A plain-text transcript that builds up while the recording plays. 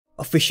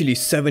Officially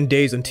 7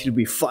 days until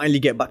we finally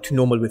get back to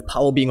normal with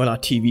power being on our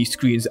TV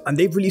screens, and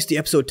they've released the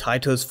episode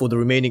titles for the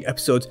remaining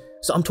episodes,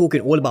 so I'm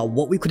talking all about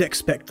what we could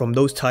expect from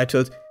those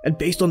titles and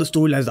based on the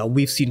storylines that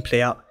we've seen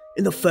play out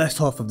in the first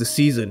half of the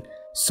season.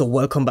 So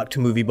welcome back to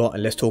MovieBot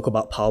and let's talk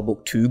about Power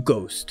Book 2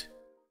 Ghost.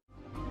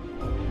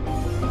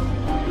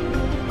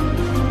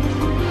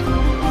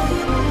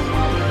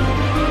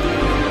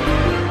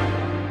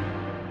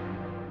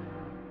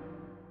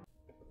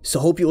 So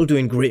hope you're all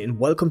doing great and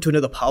welcome to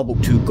another Power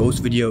Book 2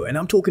 Ghost video, and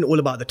I'm talking all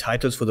about the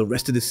titles for the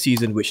rest of the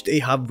season which they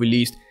have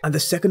released, and the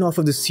second half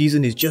of the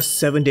season is just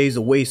 7 days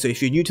away. So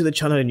if you're new to the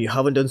channel and you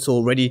haven't done so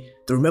already,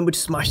 then remember to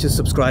smash the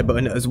subscribe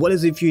button, as well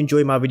as if you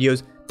enjoy my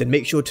videos then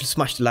make sure to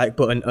smash the like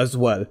button as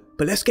well.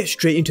 But let's get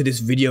straight into this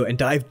video and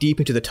dive deep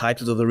into the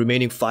titles of the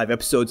remaining 5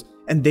 episodes,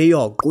 and they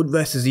are Good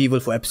vs Evil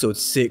for episode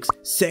 6,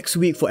 Sex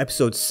Week for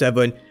episode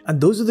 7,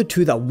 and those are the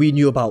 2 that we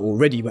knew about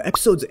already. But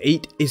episode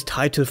 8 is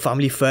titled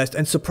Family First,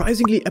 and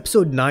surprisingly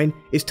episode 9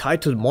 is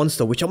titled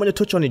Monster, which I'm going to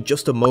touch on in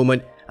just a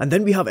moment. And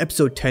then we have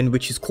episode 10,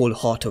 which is called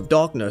Heart of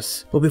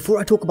Darkness. But before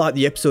I talk about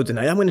the episodes, and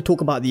I am going to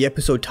talk about the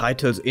episode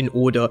titles in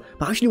order,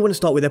 but I actually want to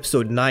start with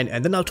episode 9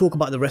 and then I'll talk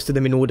about the rest of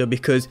them in order,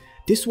 because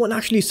this one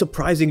actually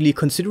surprisingly,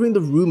 considering the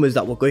rumors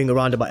that were going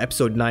around about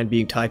episode 9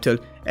 being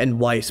titled And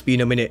Why It's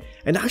Been a Minute,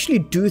 and I actually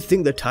do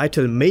think the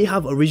title may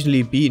have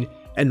originally been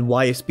And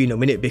Why It's Been a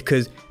Minute,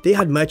 because they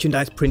had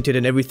merchandise printed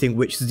and everything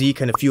which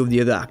Zeke and a few of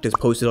the other actors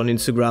posted on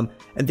Instagram,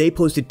 and they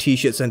posted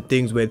t-shirts and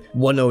things with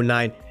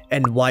 109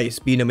 and Why It's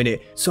Been a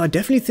Minute. So I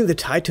definitely think the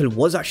title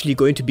was actually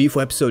going to be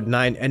for episode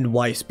 9 and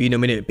Why It's Been a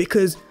Minute,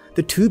 because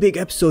the 2 big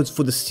episodes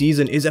for the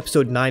season is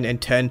episode 9 and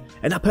 10,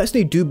 and I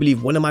personally do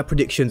believe one of my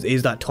predictions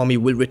is that Tommy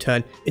will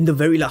return in the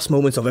very last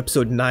moments of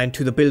episode 9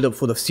 to the build up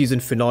for the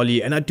season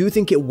finale. And I do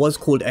think it was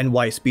called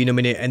NY It's Been a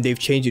Minute and they've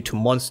changed it to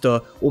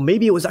Monster, or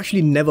maybe it was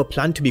actually never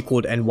planned to be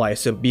called NY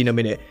It's Been a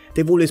Minute.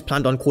 They've always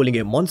planned on calling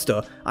it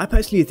Monster. I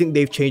personally think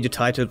they've changed the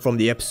title from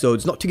the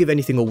episodes, not to give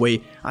anything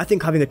away. I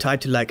think having a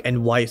title like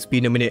NY It's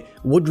Been a Minute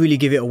would really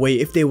give it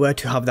away if they were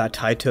to have that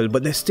title,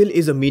 but there still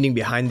is a meaning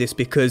behind this,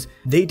 because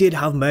they did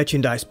have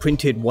merchandise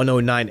printed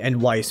 109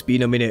 NY It's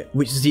Been a Minute,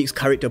 which Zeke's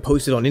character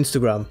posted on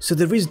Instagram. So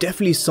there is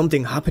definitely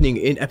something happening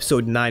in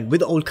episode 9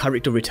 with the old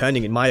character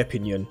returning, in my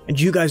opinion. And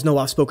you guys know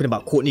I've spoken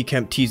about Courtney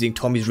Kemp teasing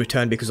Tommy's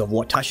return because of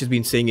what Tasha's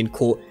been saying in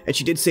court, and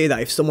she did say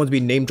that if someone's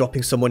been name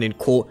dropping someone in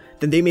court,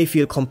 then they may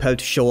feel compelled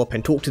to show up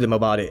and talk to them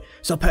about it.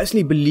 So I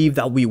personally believe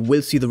that we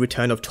will see the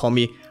return of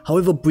Tommy,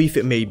 however brief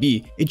it may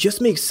be. It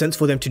just makes sense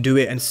for them to do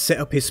it and set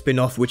up his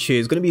spin-off, which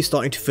is going to be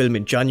starting to film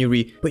in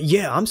January. But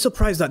yeah, I'm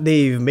surprised that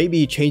they've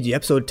maybe changed the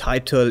episode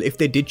title, if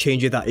they did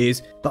change it that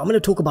is. But I'm going to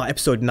talk about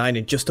episode 9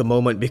 in just a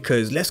moment,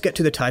 because let's get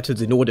to the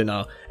titles in order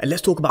now, and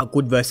let's talk about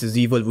Good vs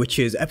Evil, which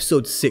is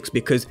episode 6,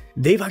 because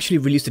they've actually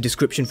released a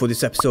description for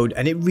this episode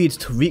and it reads,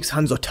 Tariq's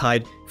hands are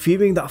tied,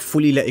 fearing that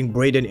fully letting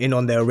Brayden in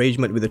on their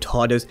arrangement with the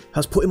Tejadas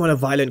has put him on a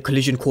violent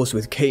collision course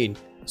with Kane.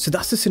 So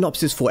that's the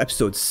synopsis for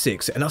episode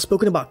 6, and I've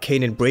spoken about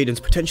Kane and Brayden's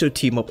potential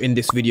team up in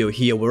this video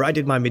here, where I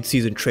did my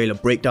mid-season trailer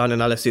breakdown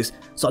analysis,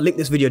 so I'll link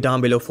this video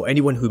down below for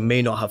anyone who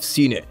may not have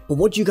seen it. But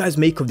what do you guys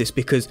make of this?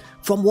 Because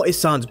from what it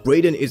sounds,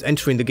 Brayden is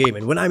entering the game,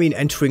 and when I mean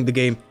entering the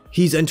game,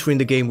 he's entering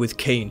the game with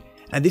Kane.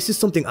 And this is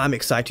something I'm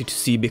excited to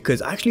see,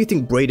 because I actually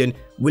think Brayden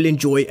will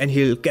enjoy and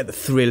he'll get the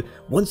thrill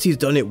once he's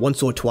done it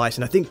once or twice,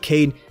 and I think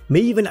Kane may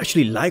even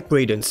actually like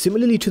Brayden,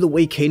 similarly to the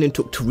way Kanan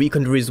took Tariq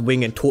under his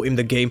wing and taught him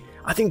the game.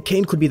 I think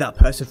Kane could be that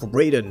person for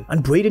Brayden.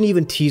 And Brayden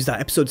even teased that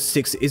episode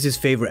 6 is his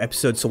favourite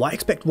episode, so I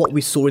expect what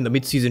we saw in the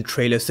mid-season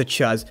trailer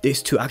such as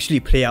this to actually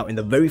play out in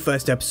the very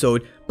first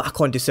episode back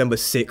on December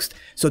 6th.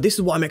 So this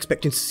is what I'm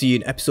expecting to see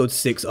in episode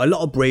 6, a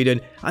lot of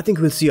Brayden. I think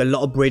we'll see a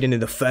lot of Brayden in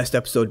the first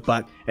episode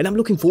back, and I'm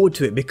looking forward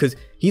to it because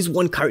he's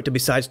one character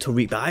besides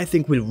Tariq that I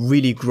think will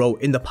really grow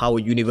in the Power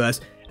universe.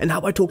 And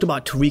how I talked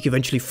about Tariq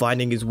eventually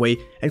finding his way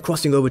and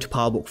crossing over to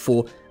Power Book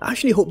 4, I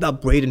actually hope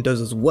that Brayden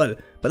does as well.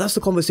 But that's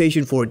the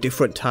conversation for a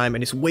different time,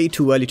 and it's way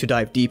too early to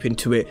dive deep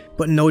into it.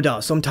 But no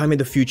doubt, sometime in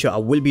the future I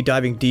will be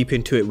diving deep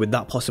into it with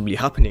that possibly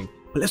happening.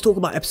 But let's talk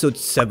about episode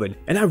 7,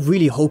 and I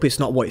really hope it's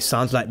not what it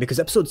sounds like, because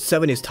episode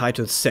 7 is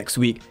titled Sex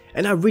Week,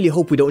 and I really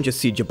hope we don't just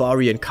see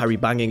Jabari and Carrie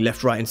banging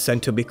left, right and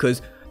centre,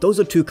 because those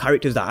are 2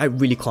 characters that I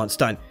really can't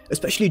stand,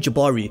 especially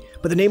Jabari,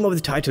 but the name of the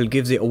title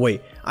gives it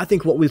away. I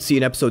think what we'll see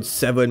in episode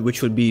 7,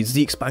 which will be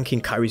Zeke spanking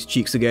Carrie's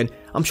cheeks again,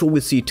 I'm sure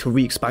we'll see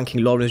Tariq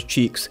spanking Lauren's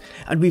cheeks,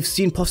 and we've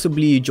seen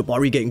possibly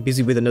Jabari getting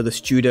busy with another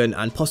student,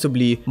 and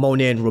possibly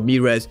Monet and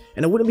Ramirez,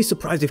 and I wouldn't be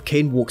surprised if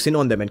Kane walks in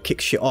on them and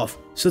kicks shit off.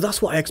 So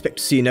that's what I expect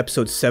to see in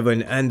episode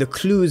 7, and the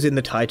clues in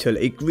the title,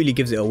 it really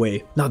gives it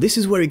away. Now this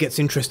is where it gets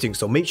interesting,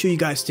 so make sure you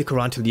guys stick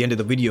around till the end of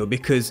the video,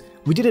 because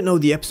we didn't know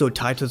the episode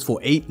titles for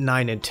 8,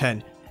 9 and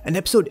 10. And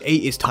episode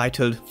 8 is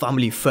titled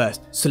Family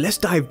First. So let's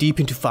dive deep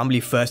into Family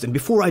First, and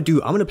before I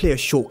do, I'm going to play a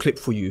short clip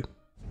for you.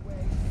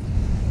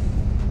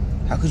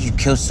 How could you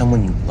kill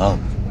someone you love?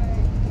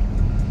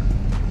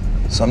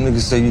 Some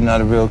niggas say you're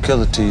not a real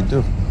killer till you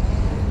do.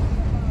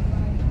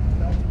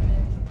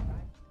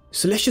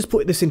 So let's just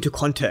put this into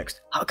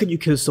context. How can you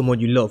kill someone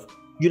you love?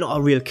 You're not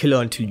a real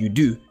killer until you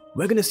do.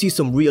 we're going to see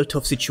some real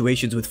tough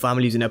situations with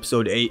families in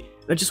episode 8,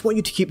 and I just want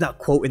you to keep that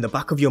quote in the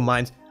back of your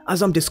minds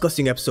as I'm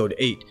discussing episode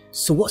 8.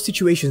 So what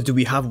situations do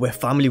we have where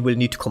family will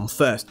need to come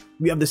first?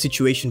 We have the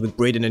situation with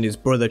Brayden and his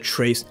brother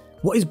Trace.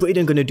 What is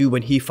Brayden going to do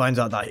when he finds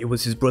out that it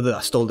was his brother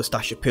that stole the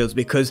stash of pills?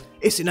 Because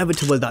it's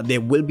inevitable that there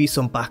will be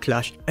some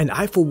backlash, and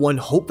I for one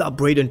hope that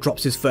Brayden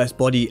drops his first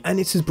body and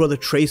it's his brother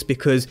Trace,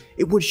 because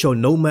it would show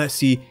no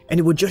mercy and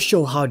it would just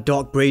show how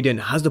dark Brayden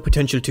has the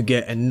potential to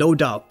get, and no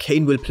doubt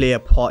Kane will play a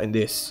part in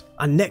this.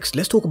 And next,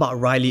 let's talk about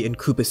Riley and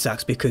Cooper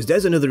Saxe, because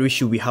there's another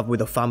issue we have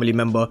with a family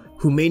member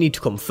who may need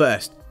to come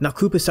first. Now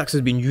Cooper Saxe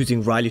has been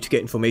using Riley to get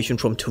information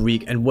from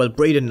Tariq, and well,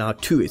 Brayden now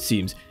too, it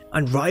seems.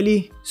 And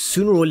Riley,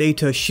 sooner or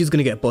later, she's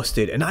gonna get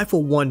busted, and I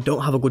for one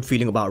don't have a good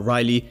feeling about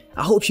Riley.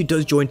 I hope she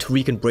does join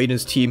Tariq and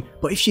Brayden's team,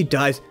 but if she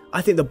dies,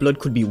 I think the blood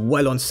could be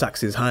well on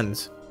Saxe's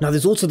hands. Now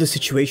there's also the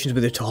situations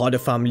with the Tejada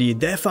family.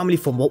 Their family,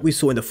 from what we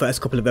saw in the first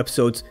couple of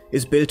episodes,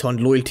 is built on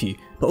loyalty,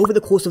 but over the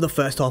course of the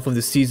first half of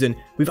the season,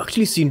 we've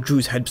actually seen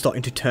Drew's head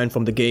starting to turn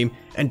from the game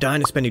and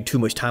Diana spending too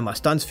much time at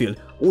Stansfield,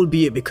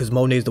 albeit because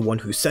Monet is the one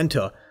who sent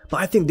her.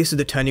 But I think this is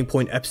the turning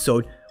point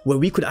episode where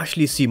we could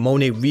actually see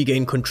Monet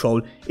regain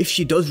control, if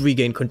she does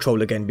regain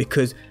control again,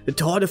 because the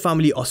Tejada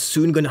family are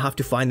soon going to have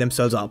to find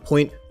themselves at a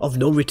point of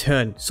no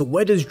return. So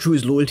where does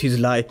Drew's loyalties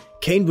lie?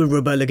 Kane will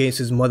rebel against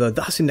his mother,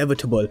 that's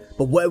inevitable,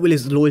 but where will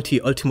his loyalty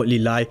ultimately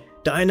lie?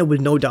 Diana will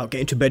no doubt get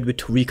into bed with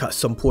Tariq at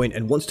some point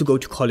and wants to go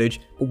to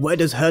college, but where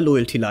does her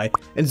loyalty lie?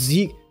 And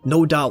Zeke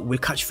no doubt will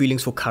catch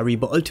feelings for Carrie,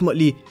 but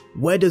ultimately,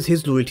 where does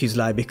his loyalties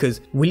lie?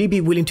 Because will he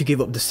be willing to give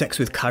up the sex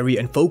with Carrie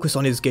and focus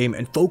on his game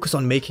and focus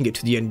on making it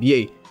to the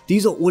NBA?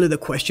 These are all of the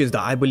questions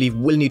that I believe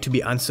will need to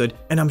be answered,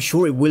 and I'm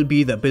sure it will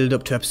be the build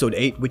up to episode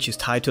 8, which is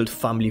titled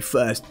Family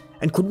First.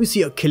 And could we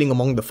see a killing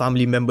among the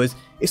family members?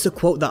 It's a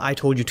quote that I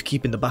told you to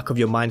keep in the back of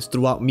your minds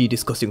throughout me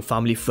discussing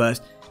Family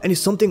First, and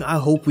it's something I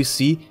hope we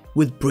see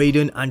with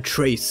Brayden and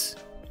Trace.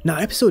 Now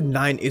episode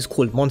 9 is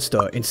called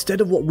Monster instead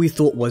of what we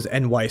thought was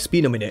NY. It's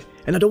been a minute,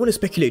 and I don't want to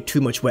speculate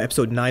too much where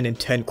episode 9 and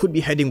 10 could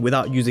be heading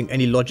without using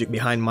any logic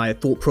behind my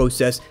thought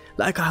process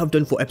like I have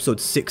done for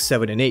episodes 6,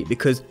 7 and 8,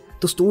 because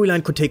the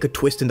storyline could take a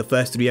twist in the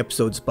first 3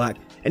 episodes back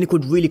and it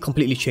could really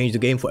completely change the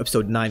game for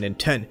episode 9 and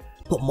 10.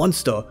 But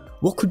Monster,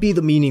 what could be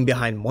the meaning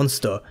behind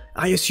Monster?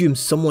 I assume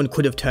someone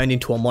could have turned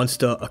into a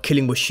monster, a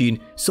killing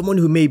machine, someone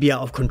who may be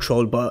out of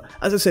control, but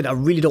as I said, I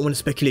really don't want to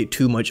speculate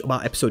too much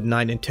about episode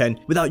 9 and 10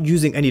 without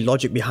using any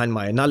logic behind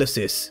my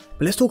analysis.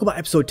 But let's talk about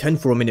episode 10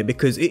 for a minute,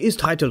 because it is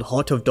titled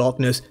Heart of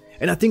Darkness,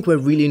 and I think we're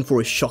really in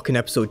for a shock in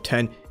episode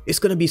 10. It's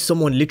going to be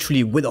someone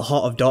literally with a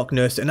heart of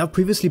darkness, and I've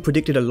previously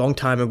predicted a long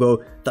time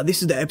ago that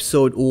this is the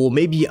episode, or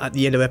maybe at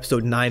the end of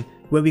episode 9,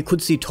 where we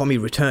could see Tommy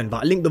return,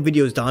 but I'll link the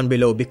videos down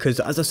below because,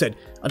 as I said,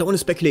 I don't want to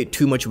speculate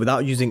too much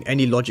without using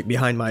any logic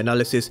behind my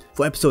analysis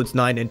for episodes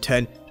 9 and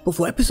 10. But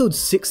for episodes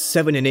 6,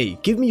 7 and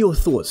 8, give me your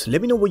thoughts.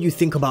 Let me know what you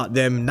think about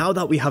them now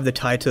that we have the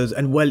titles,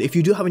 and well, if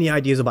you do have any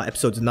ideas about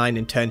episodes 9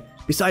 and 10,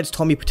 besides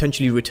Tommy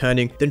potentially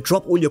returning, then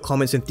drop all your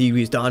comments and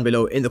theories down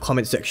below in the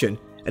comment section.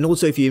 And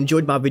also, if you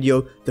enjoyed my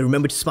video, then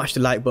remember to smash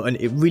the like button.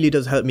 It really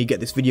does help me get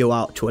this video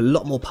out to a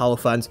lot more Power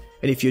fans.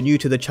 And if you're new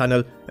to the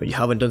channel and you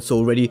haven't done so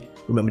already,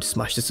 remember to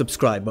smash the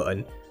subscribe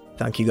button.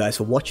 Thank you guys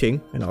for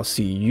watching, and I'll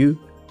see you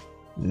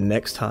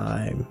next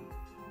time.